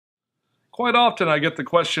Quite often I get the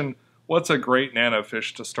question, what's a great nano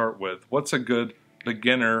fish to start with? What's a good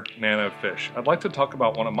beginner nano fish? I'd like to talk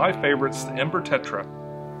about one of my favorites, the Ember Tetra,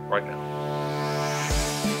 right now.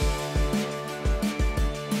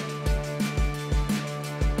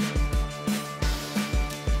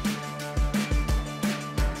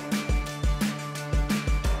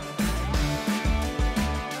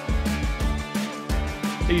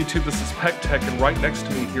 Hey YouTube, this is Pecktec, and right next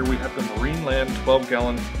to me here we have the Marineland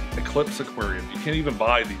 12-gallon Eclipse Aquarium. You can't even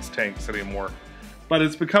buy these tanks anymore, but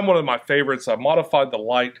it's become one of my favorites. I've modified the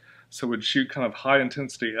light so it would shoot kind of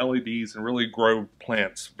high-intensity LEDs and really grow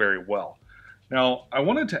plants very well. Now, I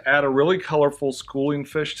wanted to add a really colorful schooling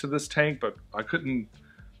fish to this tank, but I couldn't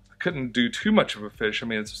do too much of a fish. I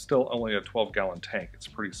mean, it's still only a 12-gallon tank. It's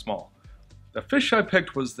pretty small. The fish I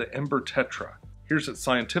picked was the Ember Tetra. Here's its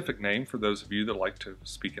scientific name for those of you that like to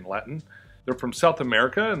speak in Latin. They're from South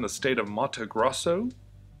America in the state of Mato Grosso.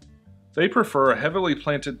 They prefer a heavily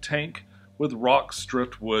planted tank with rocks,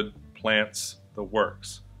 driftwood, plants, the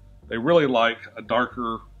works. They really like a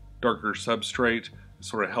darker substrate. It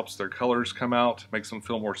sort of helps their colors come out, makes them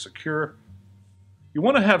feel more secure. You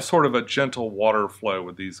want to have sort of a gentle water flow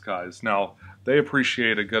with these guys. Now, they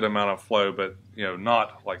appreciate a good amount of flow, but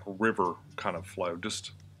not like river kind of flow,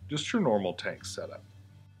 just your normal tank setup.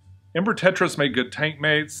 Ember Tetras make good tank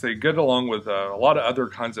mates. They get along with a lot of other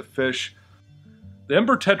kinds of fish. The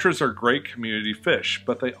Ember Tetras are great community fish,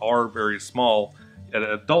 but they are very small. At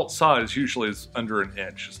adult size usually is under an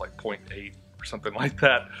inch. It's like 0.8 or something like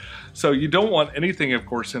that. So you don't want anything, of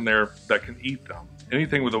course, in there that can eat them.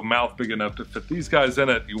 Anything with a mouth big enough to fit these guys in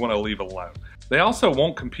it, you want to leave alone. They also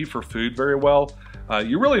won't compete for food very well.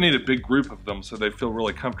 You really need a big group of them so they feel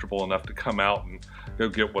really comfortable enough to come out and go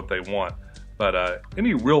get what they want. But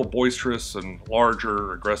any real boisterous and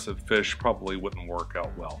larger aggressive fish probably wouldn't work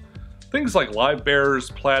out well. Things like live bears,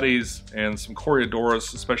 platies, and some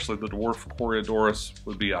Coreodoros, especially the dwarf Coreodoros,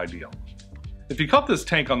 would be ideal. If you caught this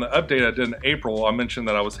tank on the update I did in April, I mentioned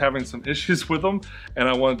that I was having some issues with them and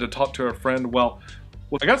I wanted to talk to a friend. Well,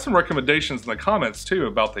 I got some recommendations in the comments too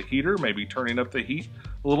about the heater, maybe turning up the heat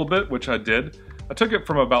a little bit, which I did. I took it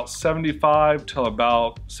from about 75 to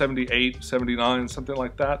about 78, 79, something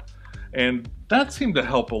like that. And that seemed to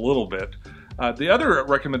help a little bit. The other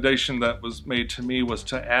recommendation that was made to me was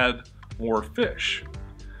to add more fish,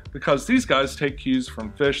 because these guys take cues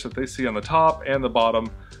from fish that they see on the top and the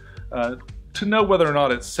bottom to know whether or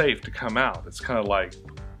not it's safe to come out. It's kind of like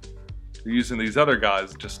they're using these other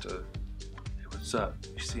guys just to, hey, what's up?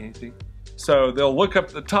 You see anything? So they'll look up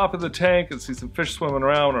at the top of the tank and see some fish swimming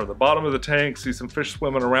around, or the bottom of the tank, see some fish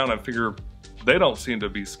swimming around, and figure they don't seem to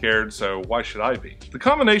be scared, so why should I be? The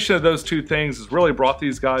combination of those two things has really brought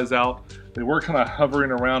these guys out. They were kind of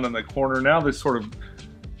hovering around in the corner. Now they sort of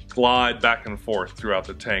glide back and forth throughout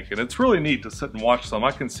the tank, and it's really neat to sit and watch them.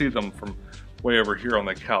 I can see them from way over here on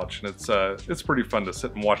the couch, and it's pretty fun to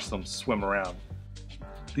sit and watch them swim around.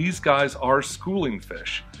 These guys are schooling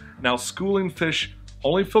fish. Now, schooling fish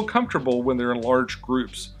only feel comfortable when they're in large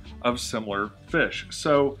groups of similar fish.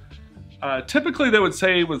 So typically they would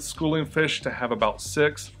say with schooling fish to have about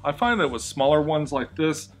 6. I find that with smaller ones like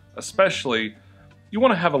this, especially, you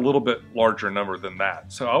want to have a little bit larger number than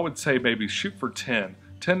that. So I would say maybe shoot for 10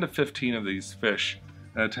 to 15 of these fish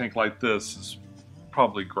in a tank like this is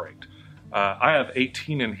probably great. I have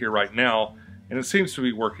 18 in here right now, and it seems to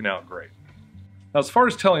be working out great. Now, as far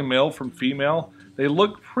as telling male from female, they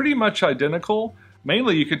look pretty much identical.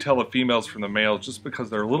 Mainly you can tell the females from the males just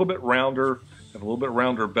because they're a little bit rounder, have a little bit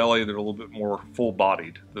rounder belly, they're a little bit more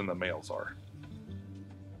full-bodied than the males are.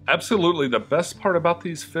 Absolutely the best part about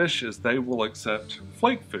these fish is they will accept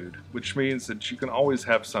flake food, which means that you can always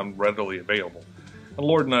have some readily available. And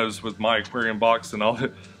Lord knows with my aquarium box and all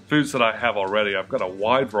the foods that I have already, I've got a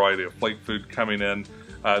wide variety of flake food coming in.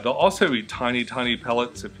 They'll also eat tiny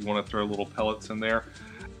pellets if you want to throw little pellets in there.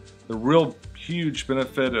 The real huge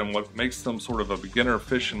benefit and what makes them sort of a beginner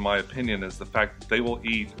fish in my opinion is the fact that they will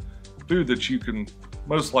eat food that you can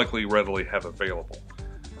most likely readily have available.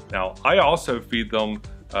 Now, I also feed them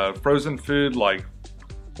frozen food like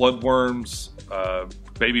bloodworms,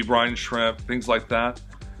 baby brine shrimp, things like that.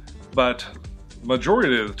 But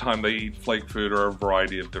majority of the time they eat flake food or a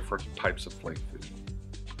variety of different types of flake food.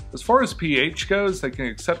 As far as pH goes, they can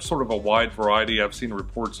accept sort of a wide variety. I've seen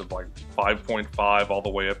reports of like 5.5 all the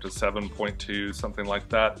way up to 7.2, something like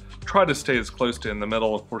that. Try to stay as close to in the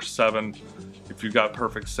middle. Of course, 7, if you've got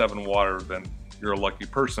perfect 7 water, then you're a lucky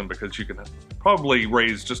person because you can probably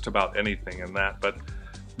raise just about anything in that. But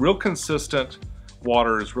real consistent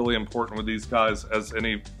water is really important with these guys, as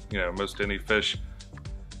any, most any fish.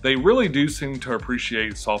 They really do seem to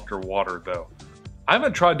appreciate softer water though. I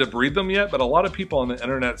haven't tried to breed them yet, but a lot of people on the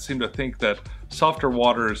internet seem to think that softer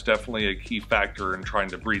water is definitely a key factor in trying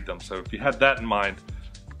to breed them. So if you had that in mind,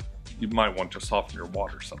 you might want to soften your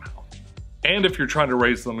water somehow. And if you're trying to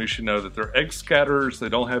raise them, you should know that they're egg scatterers. They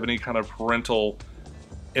don't have any kind of parental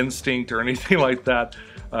instinct or anything like that.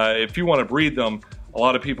 If you want to breed them, a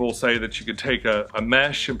lot of people say that you could take a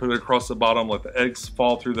mesh and put it across the bottom, let the eggs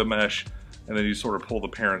fall through the mesh, and then you sort of pull the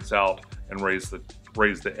parents out and raise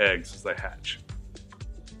the eggs as they hatch.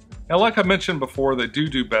 Now, like I mentioned before, they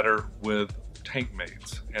do better with tank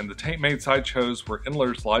mates, and the tank mates I chose were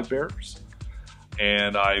Endler's live bearers.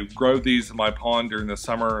 And I grow these in my pond during the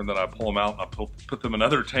summer, and then I pull them out and I put them in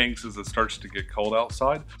other tanks as it starts to get cold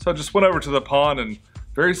outside. So I just went over to the pond and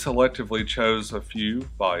very selectively chose a few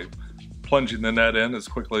by plunging the net in as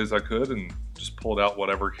quickly as I could and just pulled out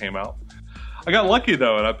whatever came out. I got lucky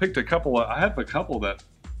though, and I picked a couple. I have a couple that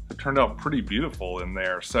have turned out pretty beautiful in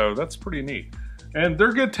there, so that's pretty neat. And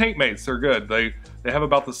they're good tank mates. They're good. They have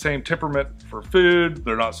about the same temperament for food.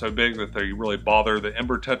 They're not so big that they really bother the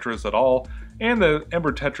Ember Tetras at all. And the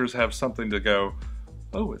Ember Tetras have something to go,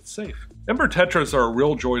 oh, it's safe. Ember Tetras are a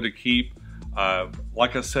real joy to keep.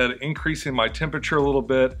 Like I said, increasing my temperature a little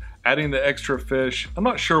bit, adding the extra fish. I'm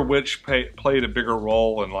not sure which played a bigger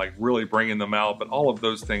role in like really bringing them out, but all of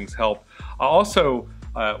those things help. I also,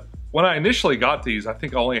 when I initially got these, I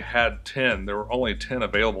think I only had 10. There were only 10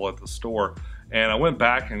 available at the store. And I went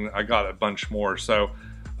back and I got a bunch more. So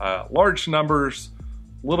large numbers,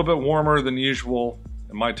 a little bit warmer than usual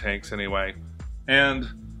in my tanks anyway. And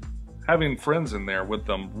having friends in there with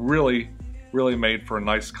them really made for a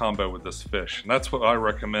nice combo with this fish. And that's what I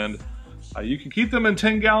recommend. You can keep them in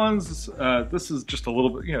 10 gallons. This is just a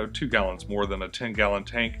little bit, 2 gallons more than a 10-gallon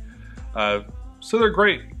tank. So they're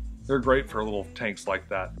great. They're great for little tanks like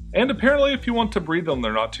that. And apparently if you want to breed them,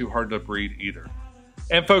 they're not too hard to breed either.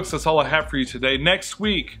 And folks, that's all I have for you today. Next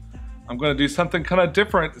week, I'm going to do something kind of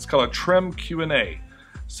different. It's called a trim Q&A.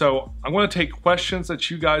 So I'm going to take questions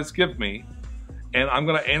that you guys give me, and I'm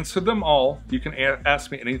going to answer them all. You can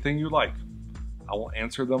ask me anything you like. I will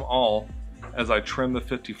answer them all as I trim the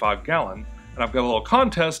 55-gallon. And I've got a little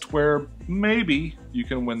contest where maybe you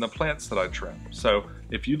can win the plants that I trim. So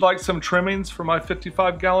if you'd like some trimmings for my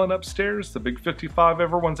 55-gallon upstairs, the big 55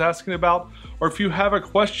 everyone's asking about, or if you have a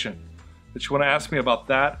question that you want to ask me about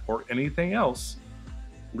that or anything else,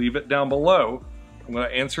 leave it down below. I'm going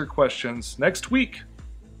to answer questions next week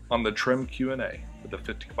on the trim Q&A with the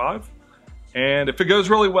 55. And if it goes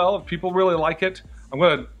really well, if people really like it,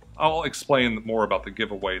 I'll explain more about the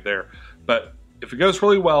giveaway there. But if it goes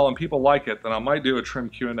really well and people like it, then I might do a trim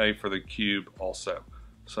Q&A for the cube also.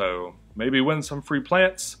 So maybe win some free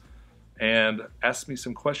plants and ask me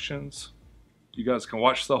some questions. You guys can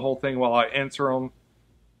watch the whole thing while I answer them.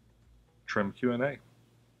 Trim Q&A.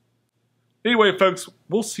 Anyway, folks,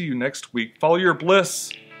 we'll see you next week. Follow your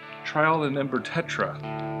bliss. Try out an Ember Tetra.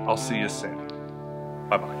 I'll see you soon.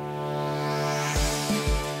 Bye-bye.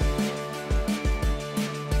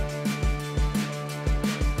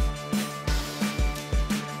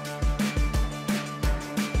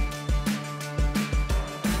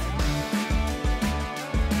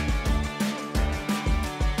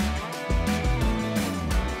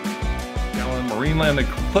 Marineland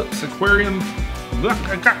Eclipse Aquarium.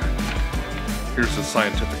 Here's the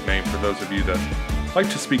scientific name for those of you that like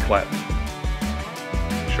to speak Latin.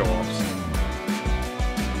 Show-offs.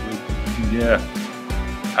 Yeah.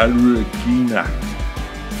 Arugina.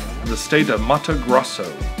 In the state of Mato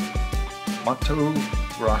Grosso. Mato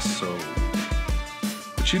Grosso.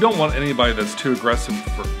 But you don't want anybody that's too aggressive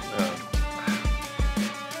for...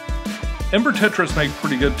 Ember Tetras make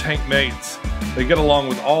pretty good tank mates. They get along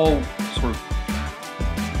with all sort of...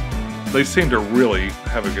 They seem to really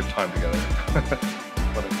have a good time together.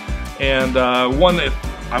 And one that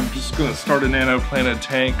I'm just going to start a nano planted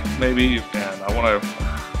tank, maybe, and I want to...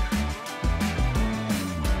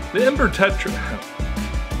 The Ember Tetra,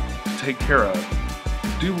 take care of.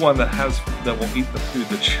 Do one that will eat the food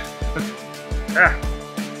that you...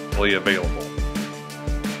 really available.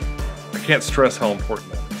 I can't stress how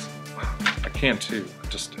important that is. I can too,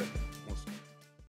 just